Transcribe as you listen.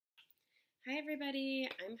Hi everybody,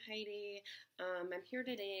 I'm Heidi. I'm here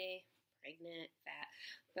today, pregnant, fat,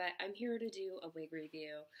 but I'm here to do a wig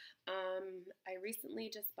review. I recently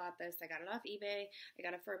just bought this. I got it off eBay. I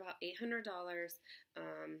got it for about $800.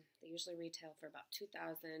 They usually retail for about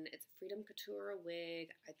 $2,000. It's a Freedom Couture wig.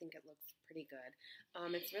 I think it looks pretty good.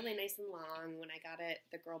 It's really nice and long. When I got it,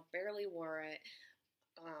 the girl barely wore it.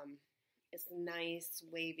 It's nice,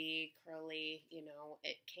 wavy, curly,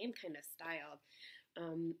 it came kind of styled.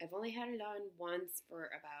 I've only had it on once for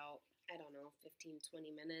about, I don't know, 15,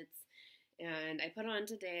 20 minutes. And I put it on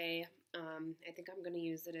today. I think I'm going to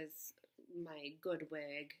use it as my good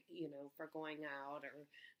wig, for going out or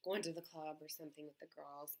going to the club or something with the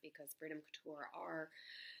girls because Freedom Couture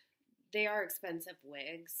they are expensive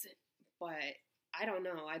wigs, but I don't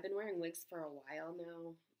know. I've been wearing wigs for a while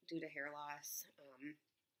now due to hair loss.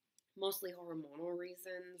 Mostly hormonal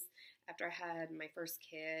reasons. After I had my first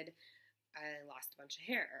kid, I lost a bunch of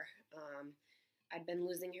hair. I'd been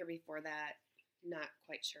losing hair before that, not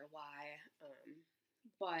quite sure why,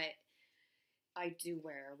 but I do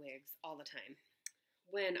wear wigs all the time.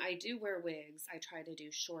 When I do wear wigs, I try to do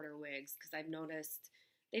shorter wigs because I've noticed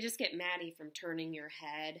they just get matty from turning your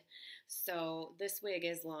head. So this wig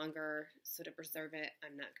is longer, so to preserve it,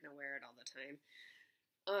 I'm not going to wear it all the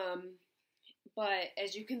time. But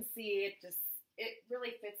as you can see, it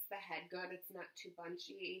really fits the head good. It's not too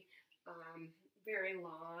bunchy. Very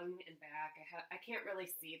long and back. I can't really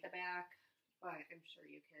see the back, but I'm sure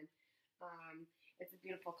you can. It's a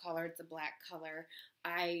beautiful color. It's a black color.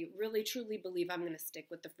 I really truly believe I'm going to stick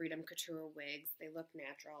with the Freedom Couture wigs. They look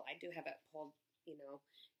natural. I do have it pulled, you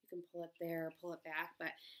can pull it there, pull it back,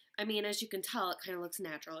 but I mean, as you can tell, it kind of looks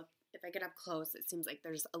natural. If I get up close, it seems like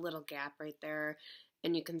there's a little gap right there,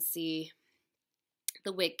 and you can see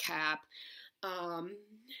the wig cap.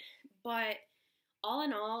 But all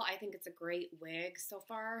in all, I think it's a great wig so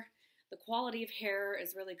far. The quality of hair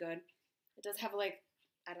is really good. It does have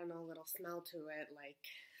I don't know, a little smell to it, like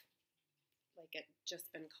it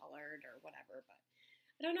just been colored or whatever, but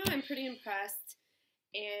I don't know, I'm pretty impressed.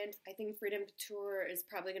 And I think Freedom Couture is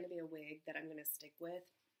probably going to be a wig that I'm going to stick with.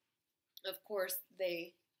 Of course,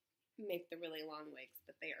 they make the really long wigs,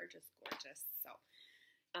 but they are just gorgeous. So,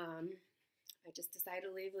 I just decided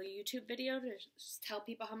to leave a YouTube video to just tell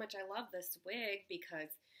people how much I love this wig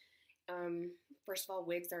because, first of all,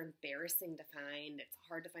 wigs are embarrassing to find. It's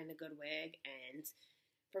hard to find a good wig, and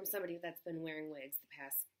from somebody that's been wearing wigs the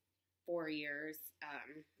past 4 years,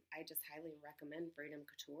 I just highly recommend Freedom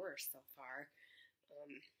Couture so far.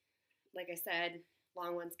 Like I said,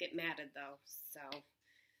 long ones get matted though, so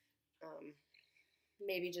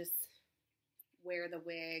maybe just wear the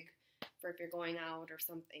wig for if you're going out or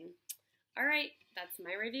something. All right, that's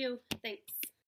my review. Thanks.